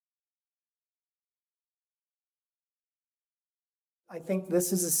I think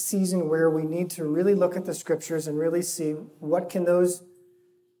this is a season where we need to really look at the scriptures and really see what can the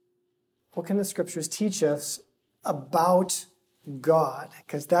scriptures teach us about God,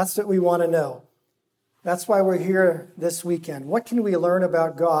 because that's what we want to know. That's why we're here this weekend. What can we learn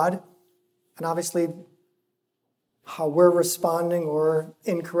about God? And obviously, how we're responding or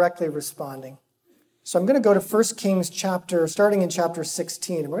incorrectly responding. So I'm going to go to 1 Kings starting in chapter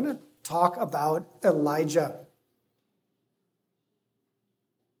 16. We're going to talk about Elijah.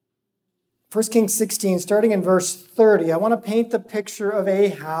 1 Kings 16, starting in verse 30, I want to paint the picture of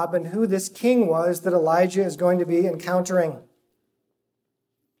Ahab and who this king was that Elijah is going to be encountering.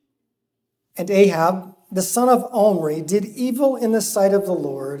 And Ahab, the son of Omri, did evil in the sight of the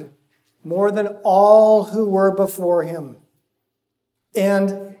Lord more than all who were before him.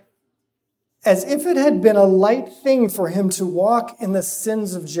 And as if it had been a light thing for him to walk in the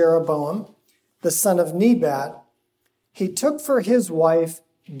sins of Jeroboam, the son of Nebat, he took for his wife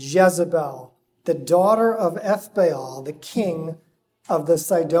Jezebel, the daughter of Ethbaal, the king of the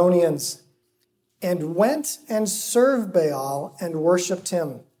Sidonians, and went and served Baal and worshipped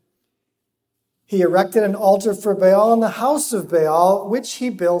him. He erected an altar for Baal in the house of Baal, which he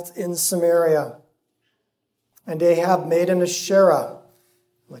built in Samaria. And Ahab made an Asherah,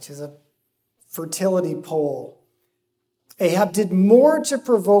 which is a fertility pole. Ahab did more to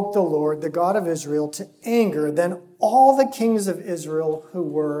provoke the Lord, the God of Israel, to anger than all the kings of Israel who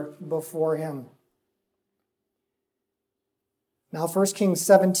were before him. Now 1 Kings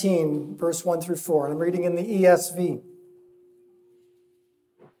 17, verse 1 through 4. I'm reading in the ESV.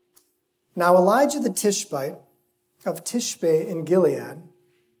 Now Elijah the Tishbite of Tishbe in Gilead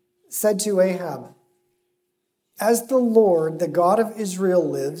said to Ahab, "As the Lord, the God of Israel,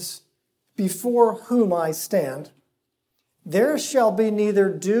 lives, before whom I stand, there shall be neither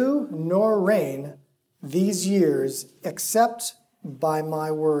dew nor rain these years except by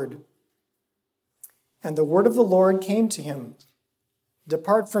my word." And the word of the Lord came to him,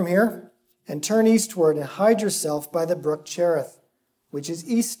 "Depart from here and turn eastward and hide yourself by the brook Cherith, which is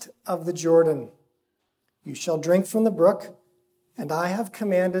east of the Jordan. You shall drink from the brook, and I have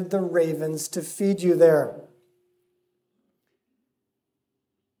commanded the ravens to feed you there."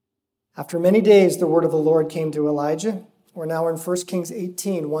 After many days, the word of the Lord came to Elijah. We're now in 1 Kings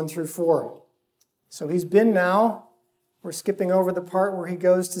 18, 1 through 4. So we're skipping over the part where he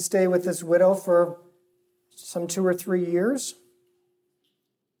goes to stay with this widow for some 2 or 3 years.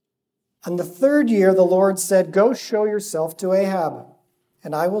 On the 3rd year, the Lord said, "Go show yourself to Ahab,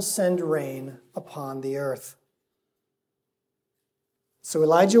 and I will send rain upon the earth." So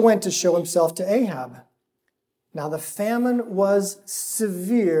Elijah went to show himself to Ahab. Now the famine was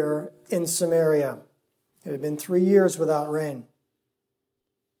severe in Samaria. It had been 3 years without rain.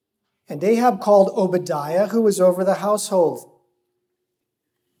 And Ahab called Obadiah, who was over the household.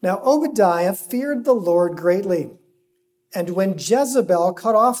 Now Obadiah feared the Lord greatly. And when Jezebel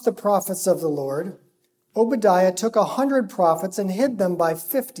cut off the prophets of the Lord, Obadiah took 100 prophets and hid them by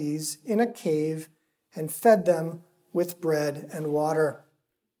 50s in a cave and fed them with bread and water.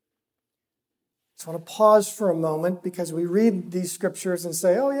 So I want to pause for a moment because we read these scriptures and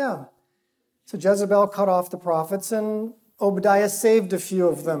say, oh yeah, so Jezebel cut off the prophets and Obadiah saved a few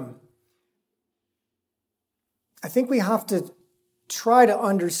of them. I think we have to try to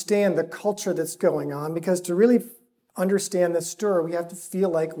understand the culture that's going on, because to really understand the story, we have to feel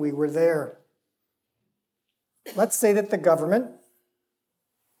like we were there. Let's say that the government,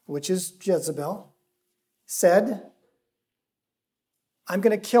 which is Jezebel, said, "I'm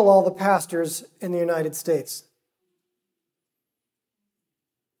going to kill all the pastors in the United States."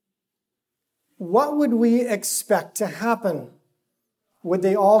 What would we expect to happen? Would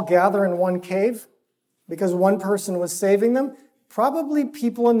they all gather in one cave because one person was saving them? Probably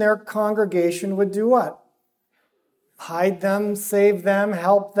people in their congregation would do what? Hide them, save them,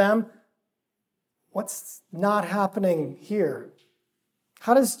 help them. What's not happening here?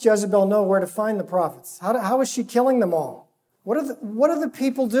 How does Jezebel know where to find the prophets? How is she killing them all? What are the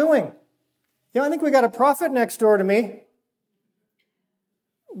people doing? I think we got a prophet next door to me.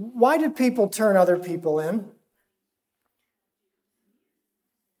 Why did people turn other people in?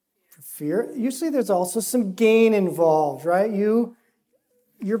 For fear. Usually there's also some gain involved, right?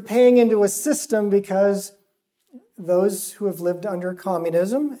 You're paying into a system because those who have lived under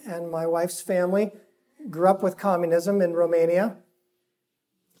communism, and my wife's family grew up with communism in Romania,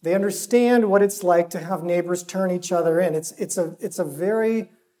 they understand what it's like to have neighbors turn each other in. It's a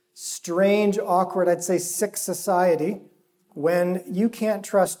very strange, awkward, I'd say sick society when you can't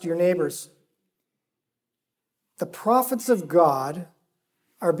trust your neighbors. The prophets of God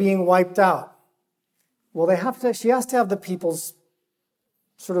are being wiped out. Well, she has to have the people's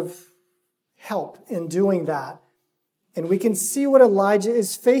sort of help in doing that. And we can see what Elijah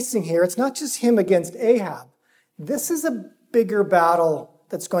is facing here. It's not just him against Ahab. This is a bigger battle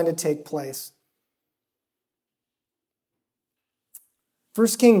that's going to take place. 1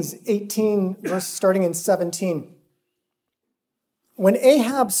 Kings 18, verse starting in 17. When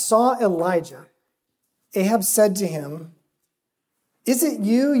Ahab saw Elijah, Ahab said to him, "Is it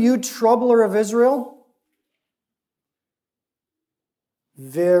you, you troubler of Israel?"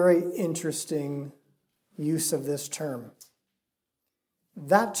 Very interesting use of this term.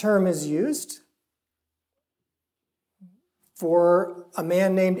 That term is used for a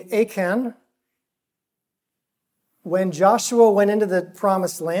man named Achan. When Joshua went into the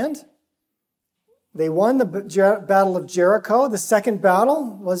promised land, they won the battle of Jericho. The second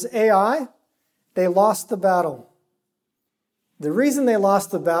battle was Ai. They lost the battle. The reason they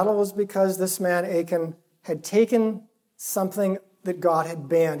lost the battle was because this man Achan had taken something that God had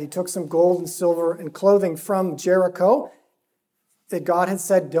banned. He took some gold and silver and clothing from Jericho that God had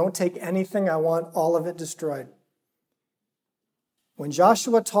said, "Don't take anything. I want all of it destroyed." When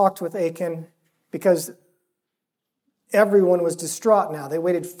Joshua talked with Achan, because everyone was distraught now. They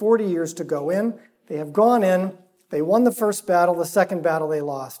waited 40 years to go in. They have gone in. They won the first battle. The second battle they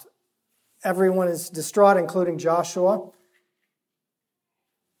lost. Everyone is distraught, including Joshua.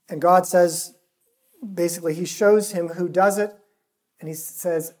 And God says, basically, he shows him who does it. And he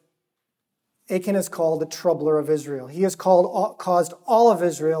says, Achan is called the troubler of Israel. He has caused all of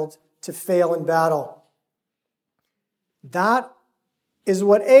Israel to fail in battle. That is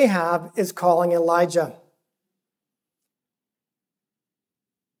what Ahab is calling Elijah.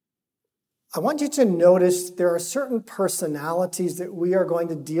 I want you to notice there are certain personalities that we are going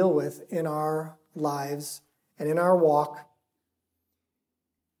to deal with in our lives and in our walk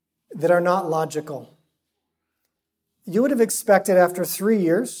that are not logical. You would have expected after 3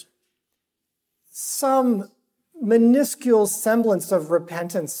 years some minuscule semblance of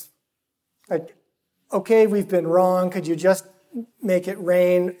repentance. Like, okay, we've been wrong. Could you just make it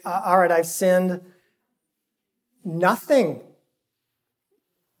rain? All right, I've sinned. Nothing.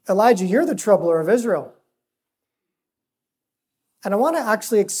 Elijah, you're the troubler of Israel. And I want to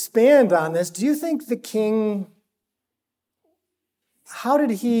actually expand on this. Do you think the king, how did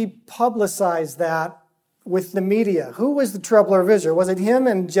he publicize that with the media? Who was the troubler of Israel? Was it him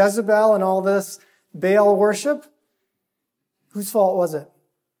and Jezebel and all this Baal worship? Whose fault was it?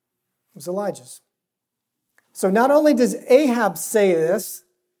 It was Elijah's. So not only does Ahab say this,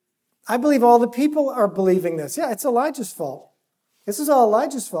 I believe all the people are believing this. Yeah, it's Elijah's fault. This is all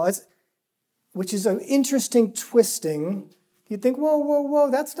Elijah's fault, which is an interesting twisting. You'd think, whoa,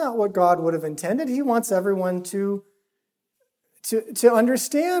 that's not what God would have intended. He wants everyone to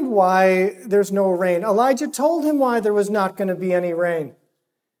understand why there's no rain. Elijah told him why there was not going to be any rain.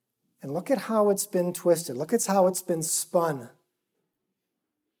 And look at how it's been twisted. Look at how it's been spun.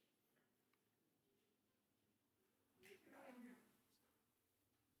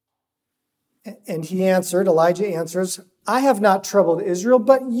 And Elijah answers, "I have not troubled Israel,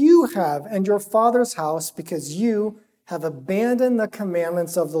 but you have, and your father's house, because you have abandoned the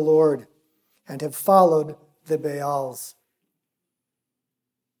commandments of the Lord and have followed the Baals.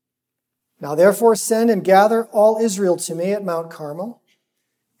 Now therefore send and gather all Israel to me at Mount Carmel,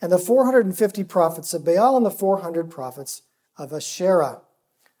 and the 450 prophets of Baal and the 400 prophets of Asherah,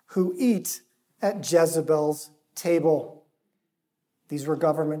 who eat at Jezebel's table." These were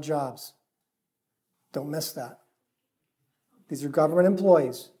government jobs. Don't miss that. These are government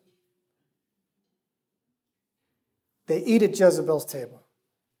employees. They eat at Jezebel's table.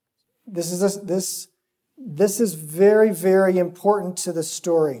 This is very, very important to the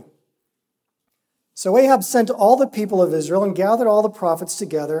story. So Ahab sent all the people of Israel and gathered all the prophets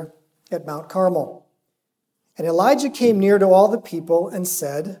together at Mount Carmel. And Elijah came near to all the people and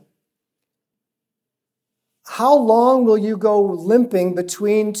said, "How long will you go limping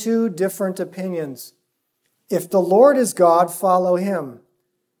between two different opinions? If the Lord is God, follow him.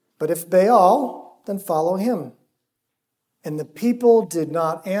 But if Baal, then follow him." And the people did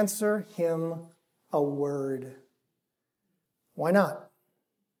not answer him a word. Why not?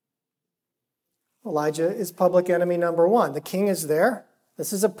 Elijah is public enemy number one. The king is there.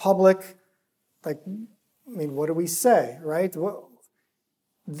 This is a public, what do we say, right?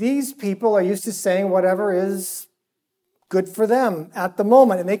 These people are used to saying whatever is good for them at the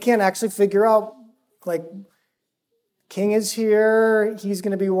moment, and they can't actually figure out, king is here, he's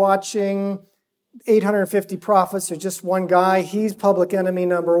going to be watching 850 prophets or just one guy. He's public enemy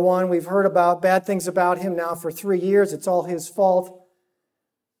number one. We've heard about bad things about him now for 3 years. It's all his fault.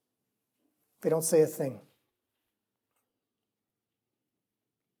 They don't say a thing.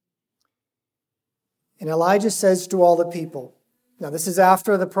 And Elijah says to all the people, now this is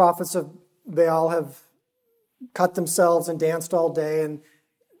after the prophets of Baal have cut themselves and danced all day and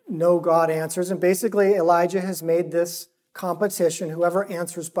no God answers. And basically Elijah has made this competition. Whoever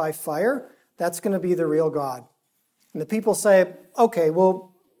answers by fire, that's going to be the real God. And the people say, okay,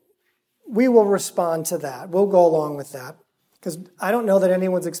 well, we will respond to that. We'll go along with that. Because I don't know that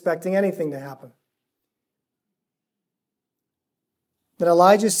anyone's expecting anything to happen. Then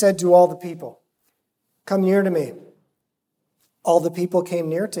Elijah said to all the people, come near to me. All the people came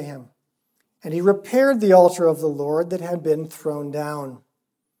near to him, and he repaired the altar of the Lord that had been thrown down.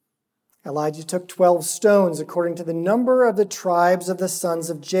 Elijah took 12 stones according to the number of the tribes of the sons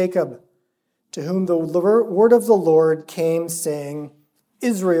of Jacob, to whom the word of the Lord came, saying,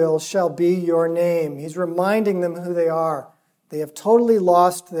 Israel shall be your name. He's reminding them who they are. They have totally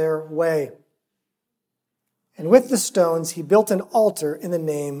lost their way. And with the stones he built an altar in the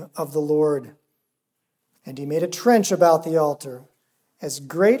name of the Lord. And he made a trench about the altar, as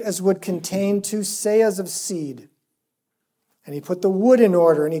great as would contain 2 seahs of seed. And he put the wood in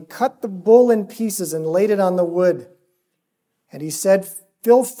order, and he cut the bull in pieces and laid it on the wood. And he said,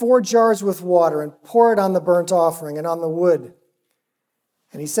 fill 4 jars with water and pour it on the burnt offering and on the wood.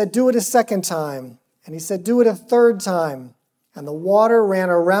 And he said, do it a second time. And he said, do it a third time. And the water ran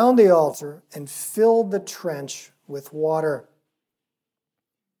around the altar and filled the trench with water.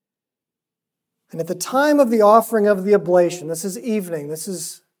 And at the time of the offering of the oblation, this is evening, this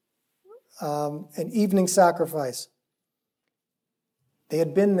is an evening sacrifice, they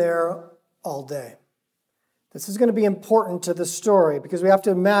had been there all day. This is going to be important to the story because we have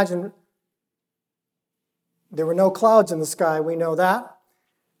to imagine there were no clouds in the sky. We know that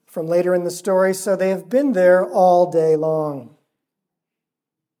from later in the story. So they have been there all day long.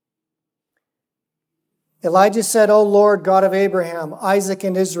 Elijah said, O Lord, God of Abraham, Isaac,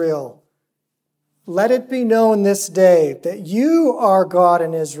 and Israel, let it be known this day that you are God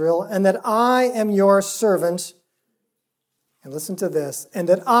in Israel and that I am your servant. And listen to this, and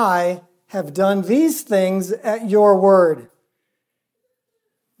that I have done these things at your word.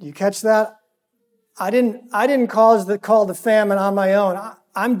 You catch that? I didn't call the famine on my own.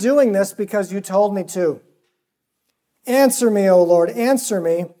 I'm doing this because you told me to. Answer me, O Lord, answer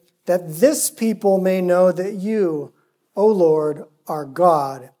me, that this people may know that you, O Lord, are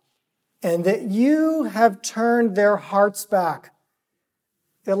God, and that you have turned their hearts back.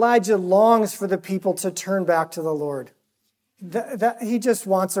 Elijah longs for the people to turn back to the Lord. He just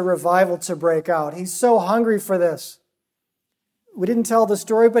wants a revival to break out. He's so hungry for this. We didn't tell the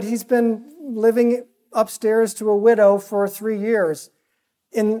story, but he's been living upstairs to a widow for 3 years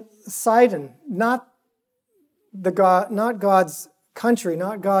in Sidon, not God's country,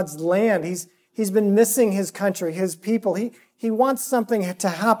 not God's land. He's been missing his country, his people. He wants something to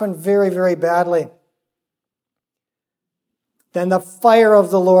happen very, very badly. Then the fire of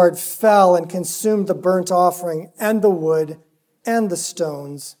the Lord fell and consumed the burnt offering and the wood and the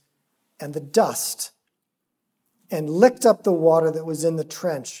stones and the dust and licked up the water that was in the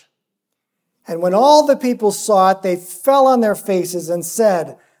trench. And when all the people saw it, they fell on their faces and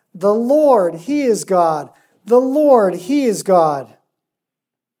said, the Lord, He is God. The Lord, He is God.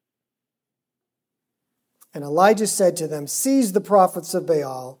 And Elijah said to them, seize the prophets of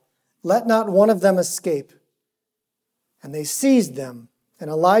Baal. Let not one of them escape. And they seized them. And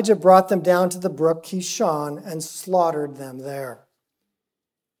Elijah brought them down to the brook Kishon and slaughtered them there.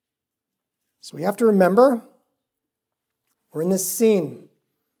 So we have to remember, we're in this scene.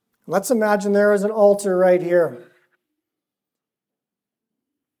 Let's imagine there is an altar right here.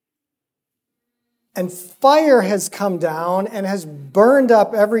 And fire has come down and has burned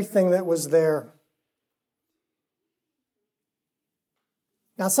up everything that was there.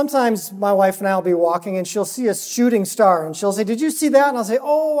 Now, sometimes my wife and I will be walking and she'll see a shooting star and she'll say, did you see that? And I'll say,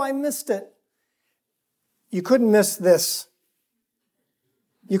 oh, I missed it. You couldn't miss this.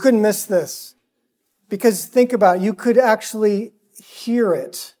 You couldn't miss this. Because think about it, you could actually hear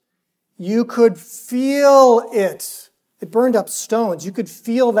it. You could feel it. It burned up stones. You could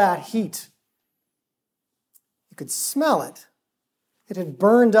feel that heat. You could smell it. It had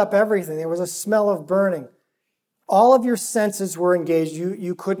burned up everything. There was a smell of burning. All of your senses were engaged.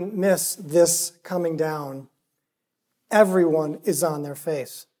 You couldn't miss this coming down. Everyone is on their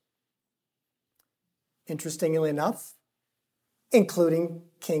face. Interestingly enough, including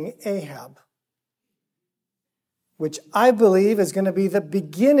King Ahab, which I believe is going to be the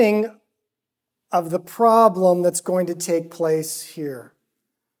beginning of the problem that's going to take place here.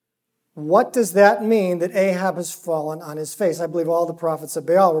 What does that mean that Ahab has fallen on his face? I believe all the prophets of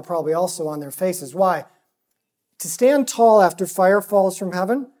Baal were probably also on their faces. Why? To stand tall after fire falls from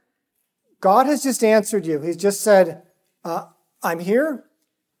heaven, God has just answered you. He's just said, I'm here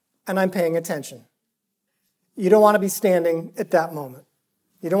and I'm paying attention. You don't want to be standing at that moment.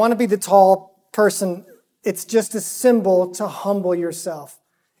 You don't want to be the tall person. It's just a symbol to humble yourself.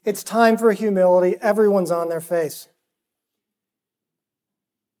 It's time for humility. Everyone's on their face.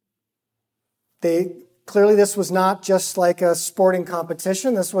 Clearly, this was not just like a sporting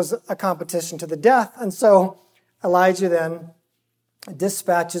competition. This was a competition to the death. And so Elijah then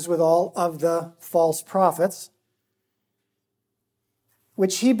dispatches with all of the false prophets,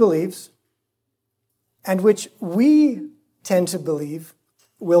 which he believes, and which we tend to believe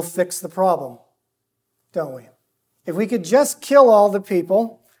will fix the problem, don't we? If we could just kill all the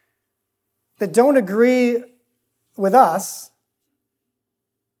people that don't agree with us,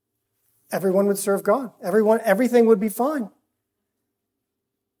 everyone would serve God. Everything would be fine.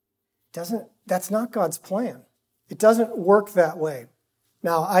 That's not God's plan. It doesn't work that way.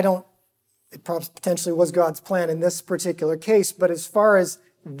 Now, it potentially was God's plan in this particular case, but as far as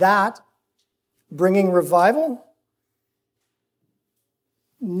that bringing revival,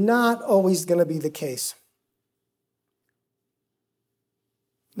 not always going to be the case.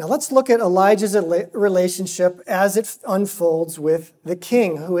 Now let's look at Elijah's relationship as it unfolds with the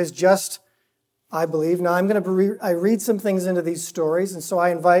king, who is just, I believe. Now I read some things into these stories, and so I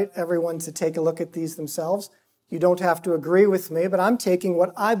invite everyone to take a look at these themselves. You don't have to agree with me, but I'm taking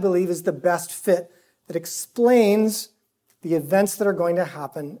what I believe is the best fit that explains the events that are going to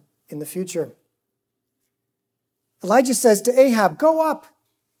happen in the future. Elijah says to Ahab, "Go up,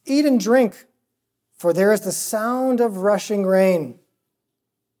 eat and drink, for there is the sound of rushing rain."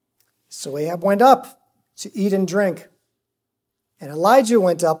 So Ahab went up to eat and drink, and Elijah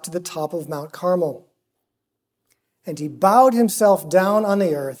went up to the top of Mount Carmel. And he bowed himself down on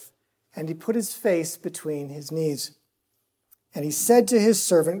the earth, and he put his face between his knees. And he said to his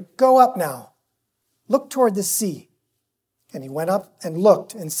servant, "Go up now, look toward the sea." And he went up and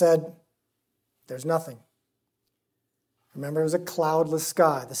looked and said, "There's nothing." Remember, it was a cloudless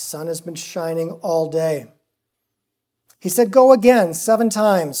sky. The sun has been shining all day. He said, "Go again 7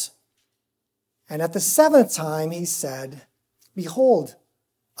 times. And at the 7th time he said, "Behold,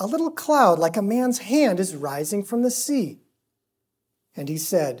 a little cloud like a man's hand is rising from the sea." And he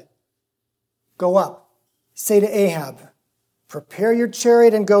said, "Go up, say to Ahab, prepare your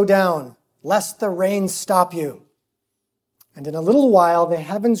chariot and go down, lest the rain stop you." And in a little while the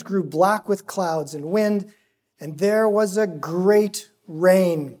heavens grew black with clouds and wind, and there was a great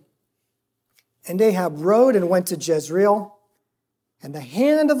rain. And Ahab rode and went to Jezreel, and the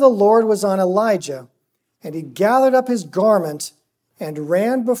hand of the Lord was on Elijah, and he gathered up his garment and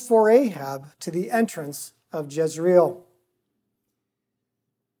ran before Ahab to the entrance of Jezreel.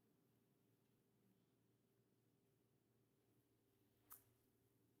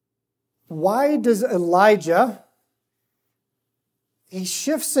 Why does Elijah, he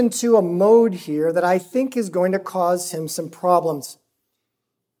shifts into a mode here that I think is going to cause him some problems.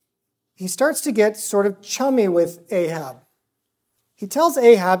 He starts to get sort of chummy with Ahab. He tells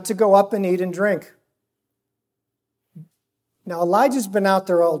Ahab to go up and eat and drink. Now, Elijah's been out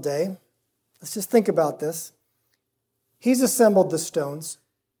there all day. Let's just think about this. He's assembled the stones.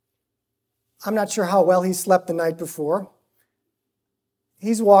 I'm not sure how well he slept the night before.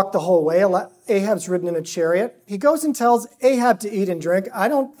 He's walked the whole way. Ahab's ridden in a chariot. He goes and tells Ahab to eat and drink. I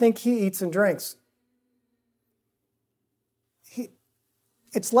don't think he eats and drinks.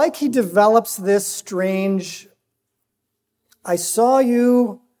 It's like he develops this strange, "I saw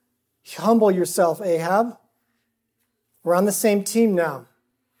you humble yourself, Ahab. We're on the same team now.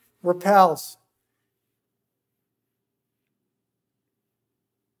 We're pals."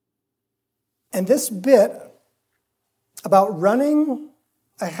 And this bit about running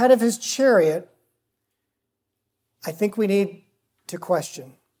ahead of his chariot, I think we need to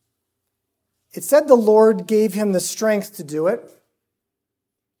question. It said the Lord gave him the strength to do it.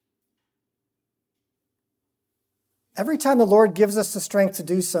 Every time the Lord gives us the strength to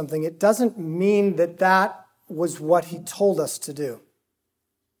do something, it doesn't mean that that was what he told us to do.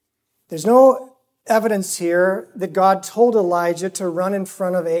 There's no evidence here that God told Elijah to run in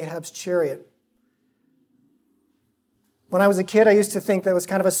front of Ahab's chariot. When I was a kid, I used to think that was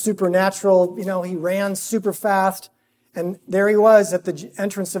kind of a supernatural, he ran super fast. And there he was at the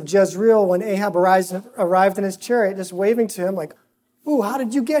entrance of Jezreel when Ahab arrived in his chariot, just waving to him like, "Ooh, how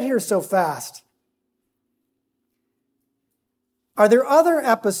did you get here so fast?" Are there other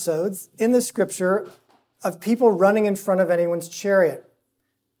episodes in the scripture of people running in front of anyone's chariot?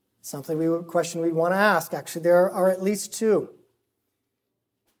 Question we want to ask. Actually, there are at least 2.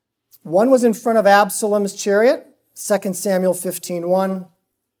 One was in front of Absalom's chariot, 2 Samuel 15:1.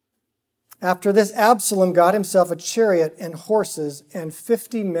 After this, Absalom got himself a chariot and horses and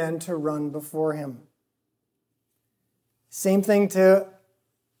 50 men to run before him. Same thing to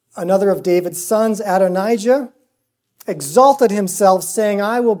another of David's sons, Adonijah, exalted himself, saying,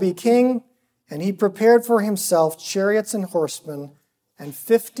 I will be king. And he prepared for himself chariots and horsemen and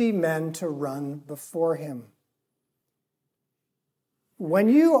 50 men to run before him. When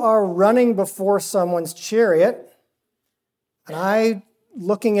you are running before someone's chariot, and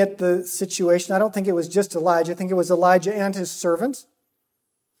looking at the situation, I don't think it was just Elijah. I think it was Elijah and his servants.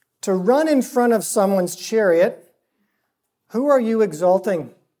 To run in front of someone's chariot, who are you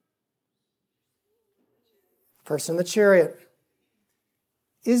exalting? Person in the chariot.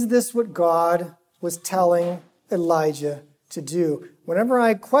 Is this what God was telling Elijah to do? Whenever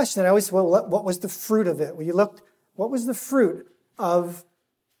I question it, I always say, well, what was the fruit of it? Well, you looked, what was the fruit of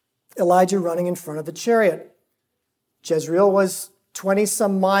Elijah running in front of the chariot? Jezreel was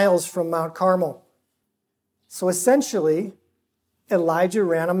 20-some miles from Mount Carmel. So essentially, Elijah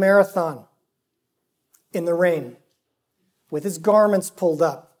ran a marathon in the rain with his garments pulled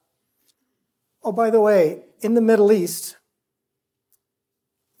up. Oh, by the way, in the Middle East,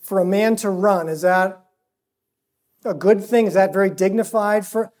 for a man to run, is that a good thing? Is that very dignified?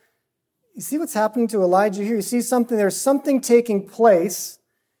 You see what's happening to Elijah here? You see something, there's something taking place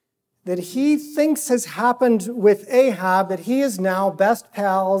that he thinks has happened with Ahab, that he is now best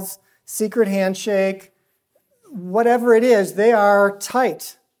pals, secret handshake, whatever it is, they are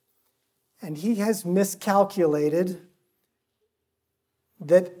tight. And he has miscalculated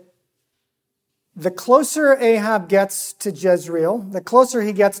that the closer Ahab gets to Jezreel, the closer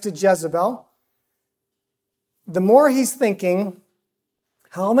he gets to Jezebel, the more he's thinking,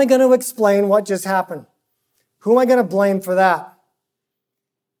 how am I going to explain what just happened? Who am I going to blame for that?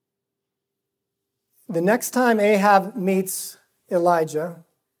 The next time Ahab meets Elijah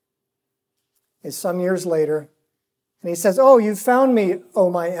is some years later, and he says, oh, you found me, oh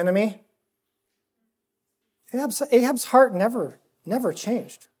my enemy. Ahab's heart never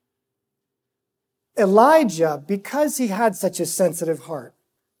changed. Elijah, because he had such a sensitive heart,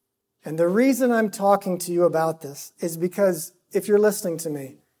 and the reason I'm talking to you about this is because if you're listening to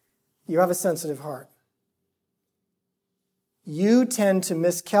me, you have a sensitive heart. You tend to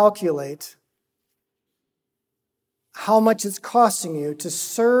miscalculate how much it's costing you to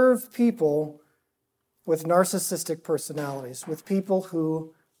serve people with narcissistic personalities, with people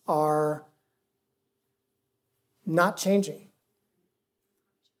who are not changing.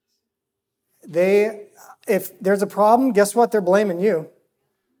 If there's a problem, guess what? They're blaming you.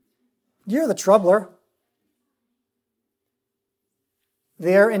 You're the troubler.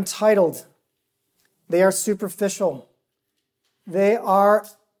 They are entitled. They are superficial. They are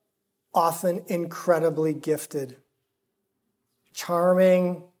often incredibly gifted.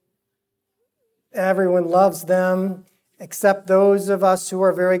 Charming. Everyone loves them, except those of us who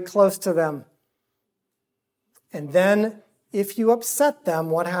are very close to them. And then, if you upset them,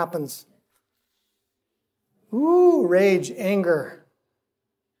 what happens? Ooh, rage, anger.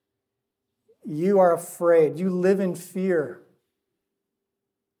 You are afraid. You live in fear.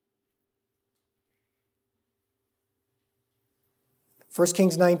 First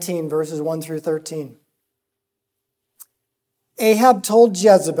Kings 19, verses 1 through 13. Ahab told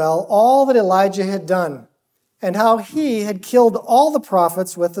Jezebel all that Elijah had done and how he had killed all the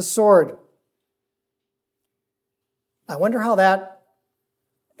prophets with the sword. I wonder how that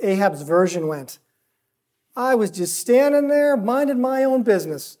Ahab's version went. I was just standing there, minding my own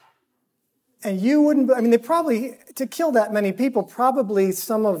business. And you wouldn't, they probably, to kill that many people, probably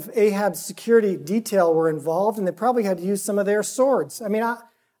some of Ahab's security detail were involved, and they probably had to use some of their swords.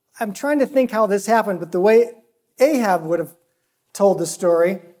 I'm trying to think how this happened, but the way Ahab would have told the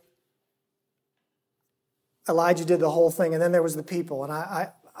story, Elijah did the whole thing, and then there was the people, and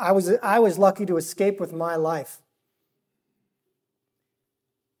I was lucky to escape with my life.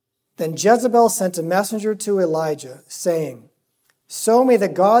 Then Jezebel sent a messenger to Elijah, saying, so may the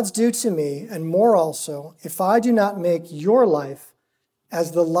gods do to me, and more also, if I do not make your life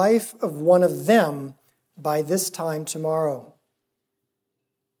as the life of one of them by this time tomorrow.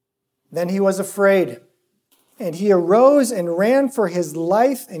 Then he was afraid, and he arose and ran for his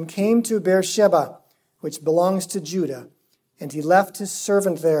life and came to Beersheba, which belongs to Judah, and he left his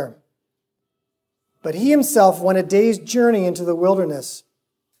servant there. But he himself went a day's journey into the wilderness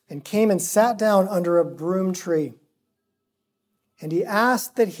and came and sat down under a broom tree. And he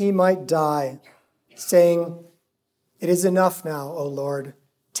asked that he might die, saying, it is enough now, O Lord.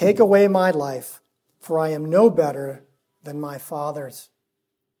 Take away my life, for I am no better than my fathers.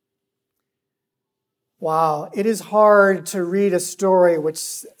 Wow, it is hard to read a story which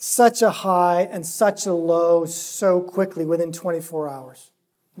such a high and such a low so quickly within 24 hours,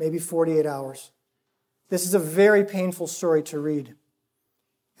 maybe 48 hours. This is a very painful story to read.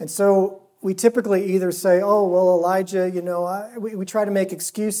 And so we typically either say, oh, well, Elijah, we try to make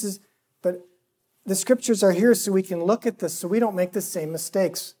excuses, but the scriptures are here so we can look at this so we don't make the same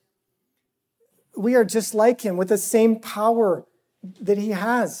mistakes. We are just like him with the same power that he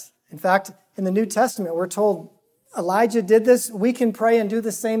has. In fact, in the New Testament, we're told Elijah did this. We can pray and do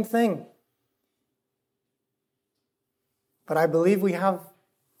the same thing. But I believe we have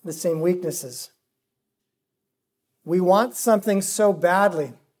the same weaknesses. We want something so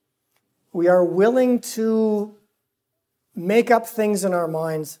badly. We are willing to make up things in our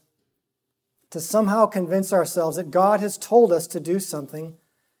minds to somehow convince ourselves that God has told us to do something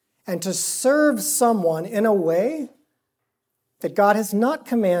and to serve someone in a way that God has not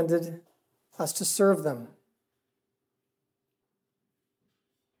commanded us to serve them.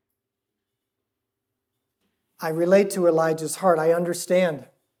 I relate to Elijah's heart. I understand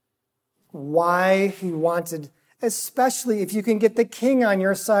why he wanted, especially if you can get the king on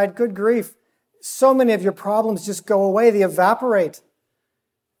your side, good grief. So many of your problems just go away, they evaporate.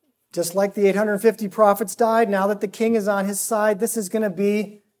 Just like the 850 prophets died, now that the king is on his side, this is going to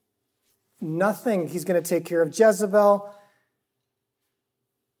be nothing. He's going to take care of Jezebel.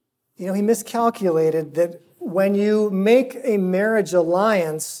 He miscalculated that when you make a marriage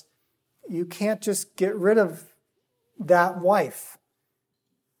alliance, you can't just get rid of that wife,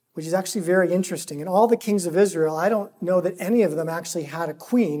 which is actually very interesting. And all the kings of Israel, I don't know that any of them actually had a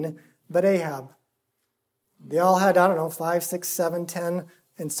queen but Ahab. They all had, 5, 6, 7, 10,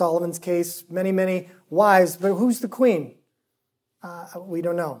 in Solomon's case, many, many wives. But who's the queen? We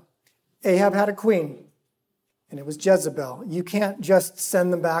don't know. Ahab had a queen, and it was Jezebel. You can't just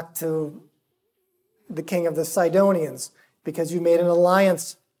send them back to the king of the Sidonians because you made an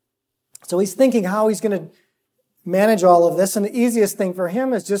alliance. So he's thinking how he's going to manage all of this, and the easiest thing for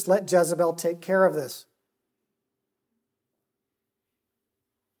him is just let Jezebel take care of this.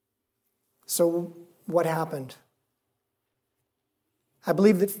 So what happened? I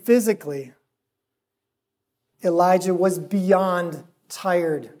believe that physically, Elijah was beyond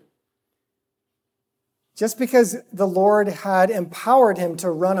tired. Just because the Lord had empowered him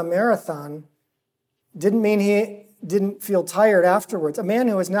to run a marathon didn't mean he didn't feel tired afterwards. A man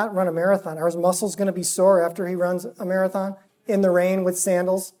who has not run a marathon, are his muscles going to be sore after he runs a marathon? In the rain with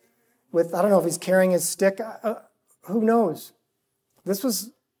sandals? I don't know if he's carrying his stick. Who knows? This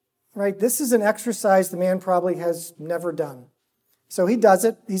is an exercise the man probably has never done. So he does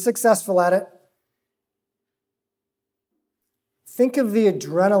it. He's successful at it. Think of the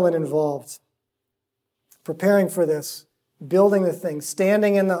adrenaline involved. Preparing for this, building the thing,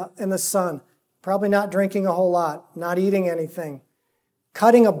 standing in the sun, probably not drinking a whole lot, not eating anything,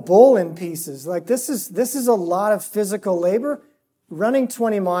 cutting a bull in pieces. This is a lot of physical labor. Running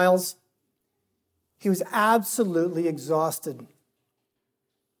 20 miles, he was absolutely exhausted.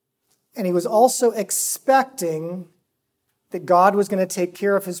 And he was also expecting that God was going to take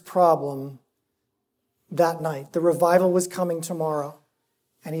care of his problem that night. The revival was coming tomorrow.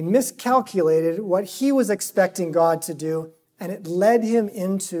 And he miscalculated what he was expecting God to do, and it led him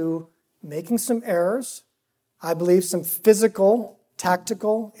into making some errors. I believe some physical,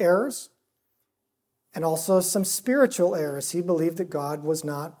 tactical errors, and also some spiritual errors. He believed that God was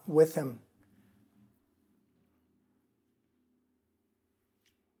not with him.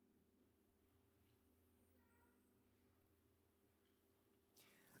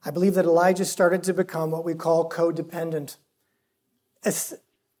 I believe that Elijah started to become what we call codependent.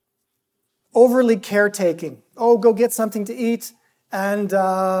 Overly caretaking. Oh, go get something to eat, and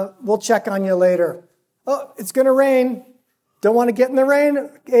we'll check on you later. Oh, it's going to rain. Don't want to get in the rain,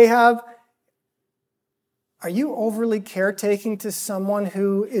 Ahab. Are you overly caretaking to someone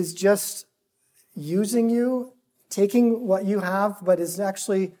who is just using you, taking what you have, but is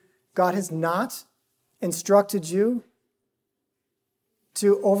actually, God has not instructed you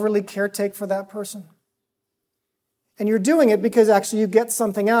to overly caretake for that person? And you're doing it because actually you get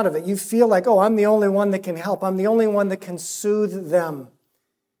something out of it. You feel like, oh, I'm the only one that can help. I'm the only one that can soothe them.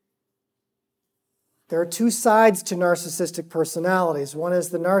 There are two sides to narcissistic personalities. One is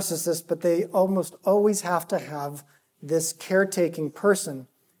the narcissist, but they almost always have to have this caretaking person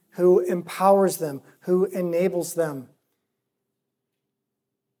who empowers them, who enables them.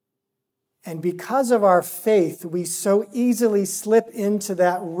 And because of our faith, we so easily slip into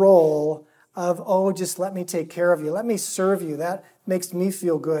that role of, oh, just let me take care of you. Let me serve you. That makes me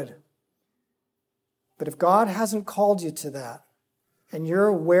feel good. But if God hasn't called you to that, and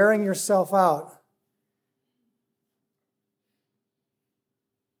you're wearing yourself out,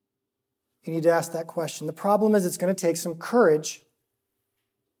 You need to ask that question. The problem is it's going to take some courage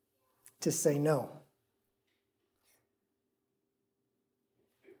to say no.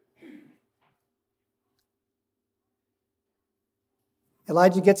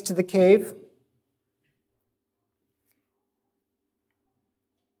 Elijah gets to the cave.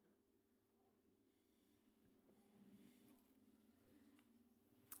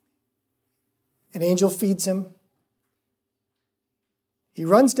 An angel feeds him. He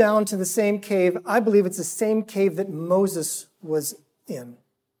runs down to the same cave. I believe it's the same cave that Moses was in.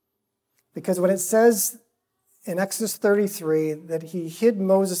 Because when it says in Exodus 33 that he hid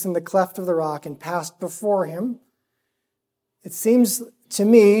Moses in the cleft of the rock and passed before him, it seems to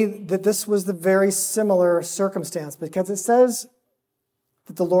me that this was the very similar circumstance, because it says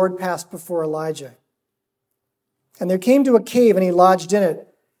that the Lord passed before Elijah. And there came to a cave, and he lodged in it.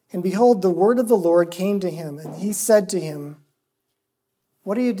 And behold, the word of the Lord came to him, and he said to him,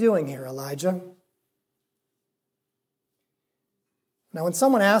 "What are you doing here, Elijah?" Now, when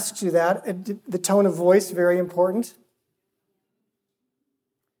someone asks you that, the tone of voice, very important.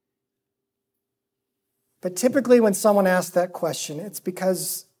 But typically when someone asks that question, it's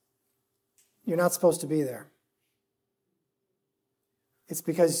because you're not supposed to be there. It's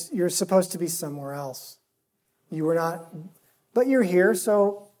because you're supposed to be somewhere else. You were not, but you're here,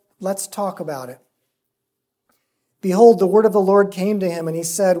 so let's talk about it. Behold, the word of the Lord came to him, and he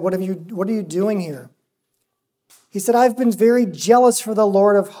said, What are you doing here? He said, I've been very jealous for the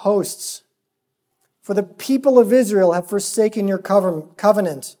Lord of hosts, for the people of Israel have forsaken your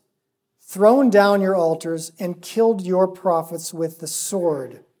covenant, thrown down your altars, and killed your prophets with the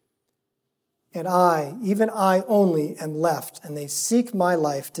sword. And I, even I only, am left, and they seek my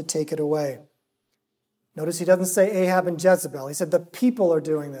life to take it away. Notice he doesn't say Ahab and Jezebel. He said the people are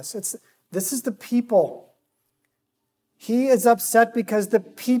doing this. This is the people. He is upset because the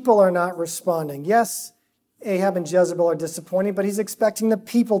people are not responding. Yes, Ahab and Jezebel are disappointing, but he's expecting the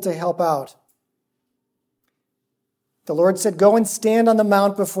people to help out. The Lord said, Go and stand on the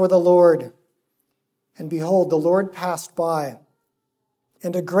mount before the Lord. And behold, the Lord passed by.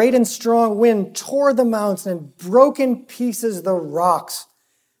 And a great and strong wind tore the mountain and broke in pieces the rocks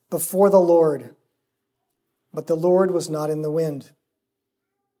before the Lord. But the Lord was not in the wind.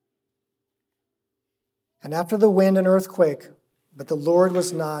 And after the wind, an earthquake, but the Lord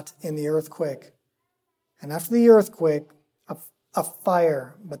was not in the earthquake. And after the earthquake, a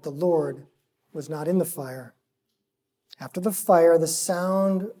fire, but the Lord was not in the fire. After the fire, the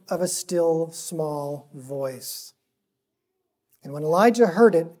sound of a still small voice. And when Elijah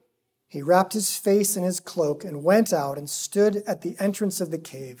heard it, he wrapped his face in his cloak and went out and stood at the entrance of the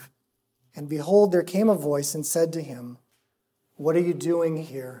cave. And behold, there came a voice and said to him, What are you doing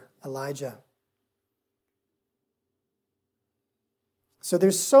here, Elijah? So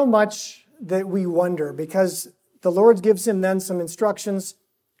there's so much that we wonder, because the Lord gives him then some instructions,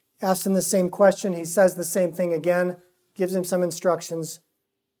 asks him the same question. He says the same thing again, gives him some instructions,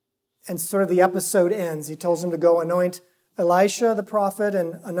 and sort of the episode ends. He tells him to go anoint Elisha, the prophet,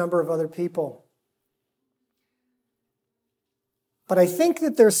 and a number of other people. But I think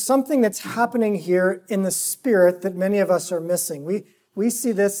that there's something that's happening here in the spirit that many of us are missing. We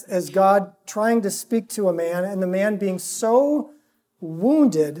see this as God trying to speak to a man, and the man being so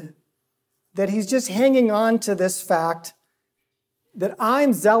wounded that he's just hanging on to this fact that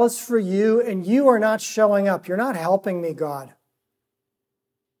I'm zealous for you and you are not showing up. You're not helping me, God.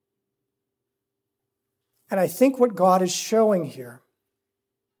 And I think what God is showing here,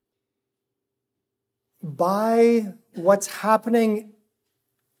 by what's happening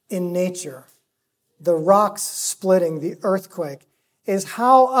in nature, the rocks splitting, the earthquake, is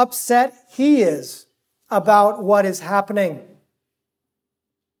how upset he is about what is happening.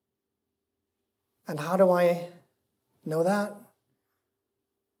 And how do I know that?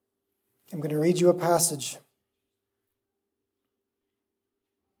 I'm going to read you a passage.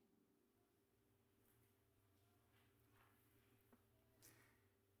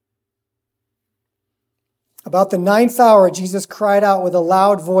 About the 9th hour, Jesus cried out with a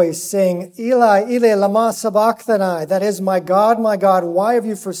loud voice, saying, Eli, Eli, lama sabachthani, that is, my God, why have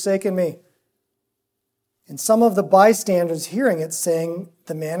you forsaken me? And some of the bystanders hearing it, saying,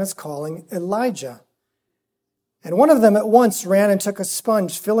 the man is calling Elijah. And one of them at once ran and took a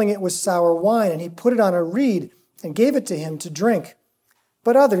sponge, filling it with sour wine, and he put it on a reed and gave it to him to drink.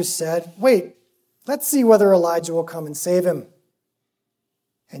 But others said, Wait, let's see whether Elijah will come and save him.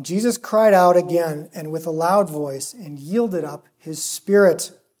 And Jesus cried out again, and with a loud voice, and yielded up his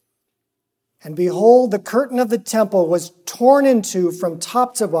spirit. And behold, the curtain of the temple was torn in two from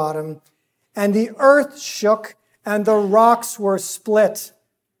top to bottom, and the earth shook, and the rocks were split.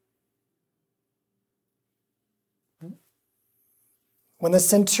 When the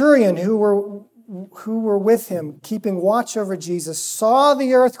centurion who were with him, keeping watch over Jesus, saw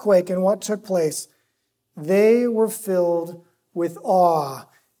the earthquake and what took place, they were filled with awe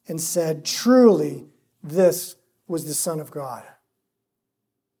and said, "Truly, this was the Son of God."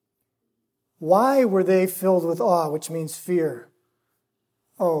 Why were they filled with awe, which means fear?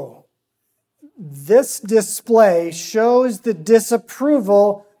 Oh, this display shows the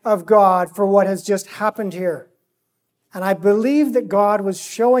disapproval of God for what has just happened here. And I believe that God was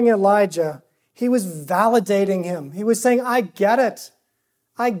showing Elijah, he was validating him. He was saying, I get it.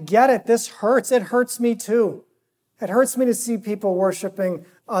 I get it. This hurts. It hurts me too. It hurts me to see people worshiping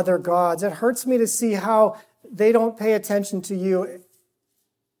other gods. It hurts me to see how they don't pay attention to you.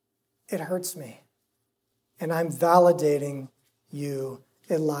 It hurts me. And I'm validating you,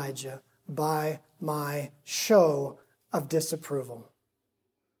 Elijah, by my show of disapproval.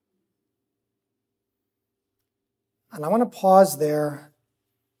 And I want to pause there.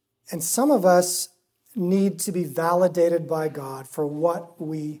 And some of us need to be validated by God for what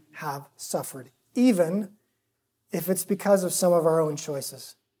we have suffered, even if it's because of some of our own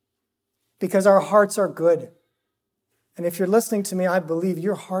choices. Because our hearts are good. And if you're listening to me, I believe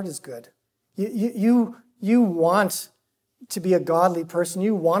your heart is good. You want to be a godly person.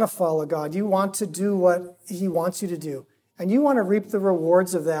 You want to follow God. You want to do what He wants you to do. And you want to reap the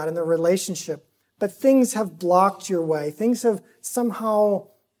rewards of that in the relationship. But things have blocked your way. Things have somehow,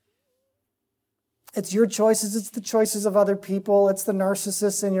 it's your choices. It's the choices of other people. It's the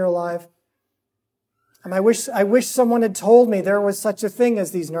narcissists in your life. And I wish someone had told me there was such a thing as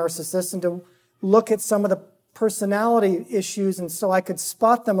these narcissists and to look at some of the personality issues and so I could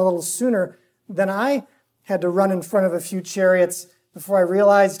spot them a little sooner than I had to run in front of a few chariots before I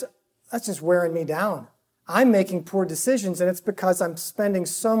realized that's just wearing me down. I'm making poor decisions, and it's because I'm spending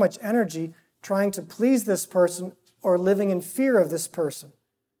so much energy trying to please this person or living in fear of this person.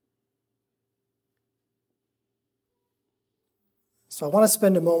 So I want to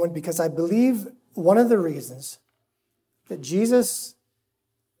spend a moment because I believe one of the reasons that Jesus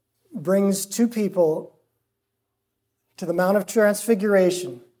brings two people to the Mount of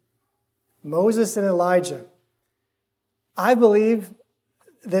Transfiguration, Moses and Elijah, I believe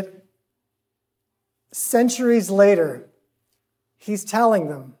that centuries later, he's telling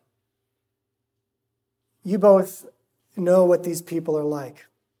them, you both know what these people are like.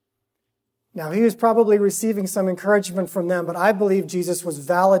 Now, he was probably receiving some encouragement from them, but I believe Jesus was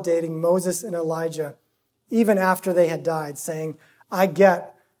validating Moses and Elijah even after they had died, saying, I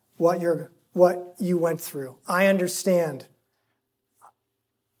get what you went through. I understand.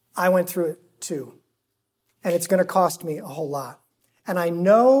 I went through it too. And it's going to cost me a whole lot. And I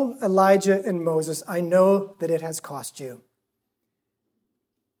know, Elijah and Moses, I know that it has cost you.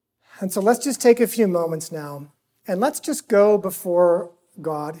 And so let's just take a few moments now, and let's just go before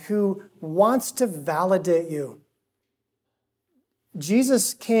God who wants to validate you.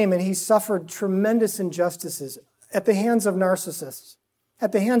 Jesus came and he suffered tremendous injustices at the hands of narcissists,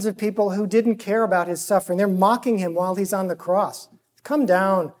 at the hands of people who didn't care about his suffering. They're mocking him while he's on the cross. Come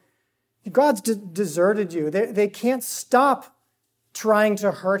down. God's deserted you. They can't stop trying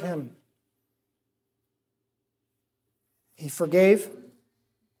to hurt him. He forgave.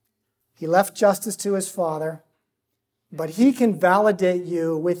 He left justice to his Father. But he can validate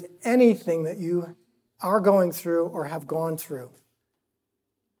you with anything that you are going through or have gone through.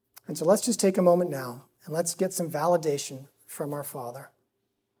 And so let's just take a moment now and let's get some validation from our Father.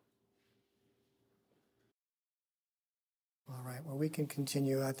 All right, well, we can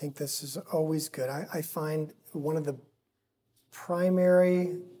continue. I think this is always good. I find one of the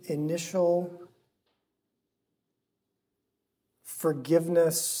primary initial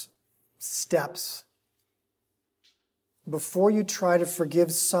forgiveness steps before you try to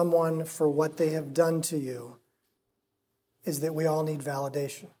forgive someone for what they have done to you is that we all need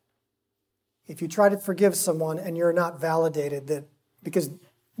validation. If you try to forgive someone and you're not validated, because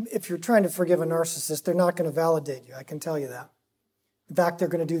if you're trying to forgive a narcissist, they're not going to validate you. I can tell you that. In fact, they're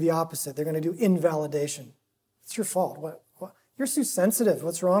going to do the opposite. They're going to do invalidation. It's your fault. What? You're too sensitive.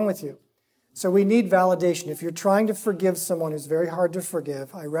 What's wrong with you? So we need validation. If you're trying to forgive someone who's very hard to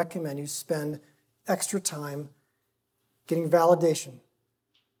forgive, I recommend you spend extra time getting validation.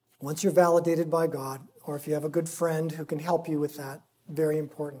 Once you're validated by God, or if you have a good friend who can help you with that, very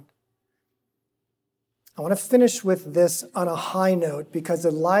important. I want to finish with this on a high note because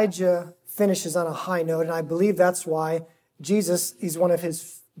Elijah finishes on a high note, and I believe that's why Jesus, he's one of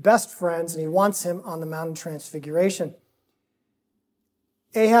his best friends, and he wants him on the Mount of Transfiguration.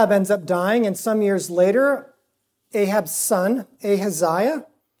 Ahab ends up dying, and some years later, Ahab's son, Ahaziah,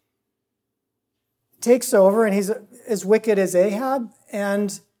 takes over, and he's as wicked as Ahab,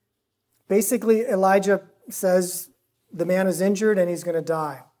 And basically Elijah says the man is injured and he's going to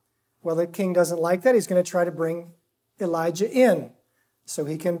die. Well, the king doesn't like that. He's going to try to bring Elijah in so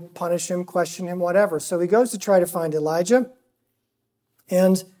he can punish him, question him, whatever. So he goes to try to find Elijah.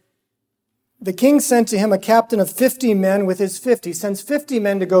 And the king sent to him a captain of 50 men with his 50. He sends 50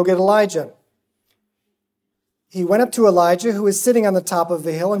 men to go get Elijah. He went up to Elijah, who was sitting on the top of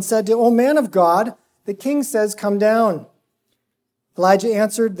the hill, and said to him, "O man of God, the king says, come down." Elijah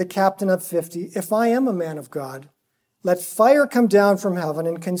answered the captain of 50, "If I am a man of God, let fire come down from heaven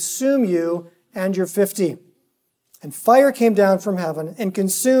and consume you and your 50. And fire came down from heaven and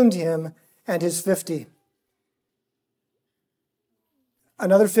consumed him and his 50.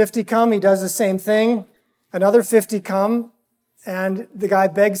 Another 50 come, he does the same thing. Another 50 come, and the guy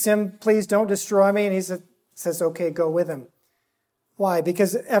begs him, "Please don't destroy me." And he says, "Okay, go with him." Why?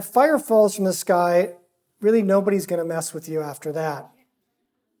 Because if fire falls from the sky, really nobody's going to mess with you after that.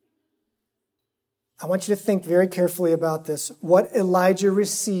 I want you to think very carefully about this. What Elijah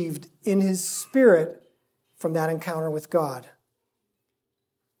received in his spirit from that encounter with God.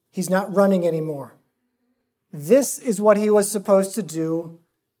 He's not running anymore. This is what he was supposed to do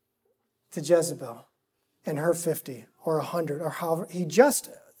to Jezebel and her 50 or 100 or however.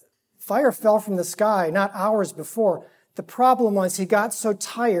 Fire fell from the sky not hours before. The problem was he got so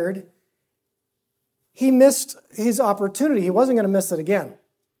tired, he missed his opportunity. He wasn't going to miss it again.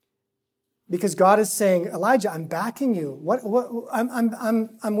 Because God is saying, "Elijah, I'm backing you.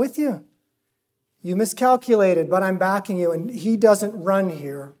 I'm with you. You miscalculated, but I'm backing you." And he doesn't run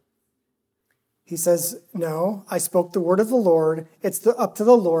here. He says, "No, I spoke the word of the Lord. It's up to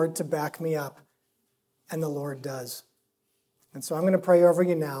the Lord to back me up." And the Lord does. And so I'm going to pray over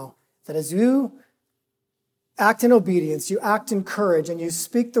you now that as you act in obedience, you act in courage, and you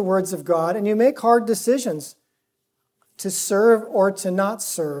speak the words of God, and you make hard decisions to serve or to not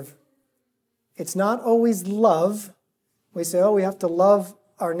serve. It's not always love. We say, we have to love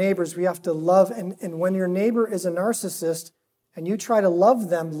our neighbors. We have to love. And when your neighbor is a narcissist and you try to love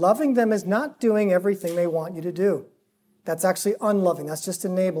them, loving them is not doing everything they want you to do. That's actually unloving. That's just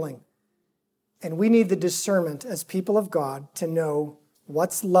enabling. And we need the discernment as people of God to know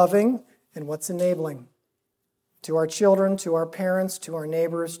what's loving and what's enabling to our children, to our parents, to our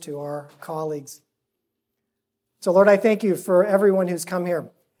neighbors, to our colleagues. So, Lord, I thank you for everyone who's come here.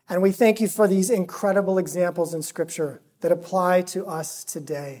 And we thank you for these incredible examples in Scripture that apply to us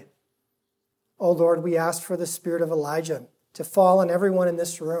today. Oh, Lord, we ask for the spirit of Elijah to fall on everyone in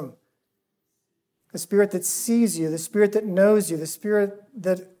this room. The spirit that sees you, the spirit that knows you, the spirit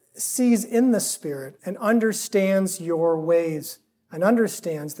that sees in the Spirit and understands your ways and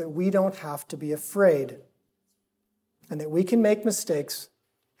understands that we don't have to be afraid and that we can make mistakes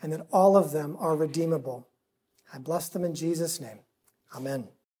and that all of them are redeemable. I bless them in Jesus' name. Amen.